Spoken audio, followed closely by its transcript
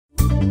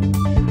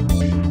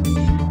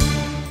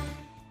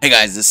Hey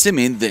guys, it's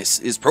Simeon. This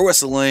is Pro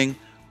Wrestling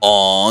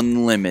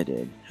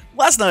Unlimited.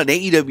 Last night on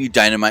AEW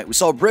Dynamite, we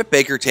saw Britt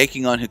Baker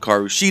taking on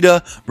Hikaru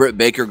Shida. Britt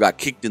Baker got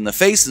kicked in the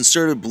face and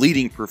started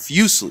bleeding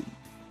profusely.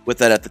 With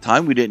that at the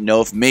time, we didn't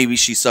know if maybe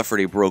she suffered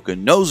a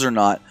broken nose or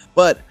not,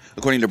 but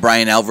according to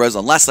Brian Alvarez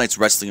on last night's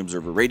Wrestling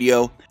Observer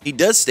Radio, he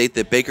does state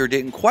that Baker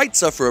didn't quite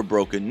suffer a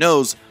broken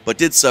nose, but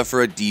did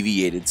suffer a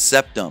deviated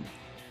septum.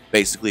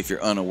 Basically, if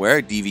you're unaware,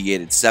 a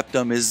deviated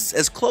septum is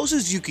as close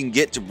as you can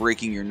get to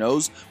breaking your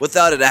nose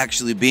without it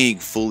actually being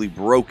fully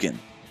broken.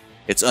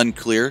 It's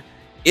unclear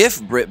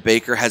if Britt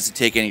Baker has to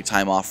take any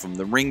time off from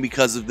the ring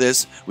because of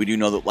this. We do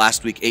know that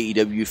last week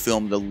AEW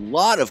filmed a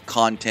lot of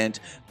content,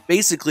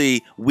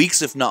 basically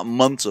weeks if not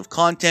months of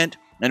content,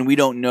 and we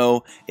don't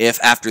know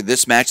if after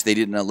this match they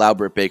didn't allow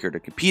Britt Baker to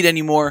compete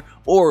anymore,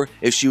 or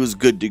if she was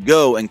good to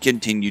go and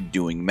continued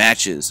doing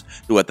matches.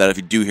 So with that, if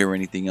you do hear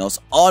anything else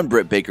on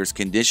Britt Baker's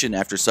condition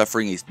after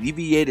suffering a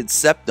deviated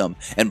septum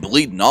and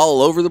bleeding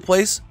all over the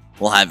place,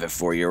 we'll have it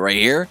for you right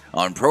here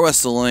on Pro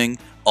Wrestling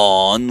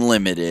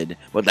Unlimited.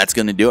 But that's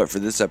going to do it for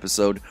this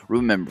episode.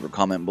 Remember to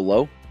comment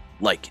below,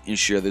 like and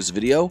share this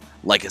video,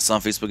 like us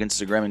on Facebook,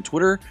 Instagram, and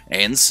Twitter,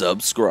 and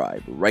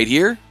subscribe right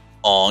here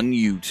on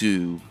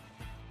YouTube.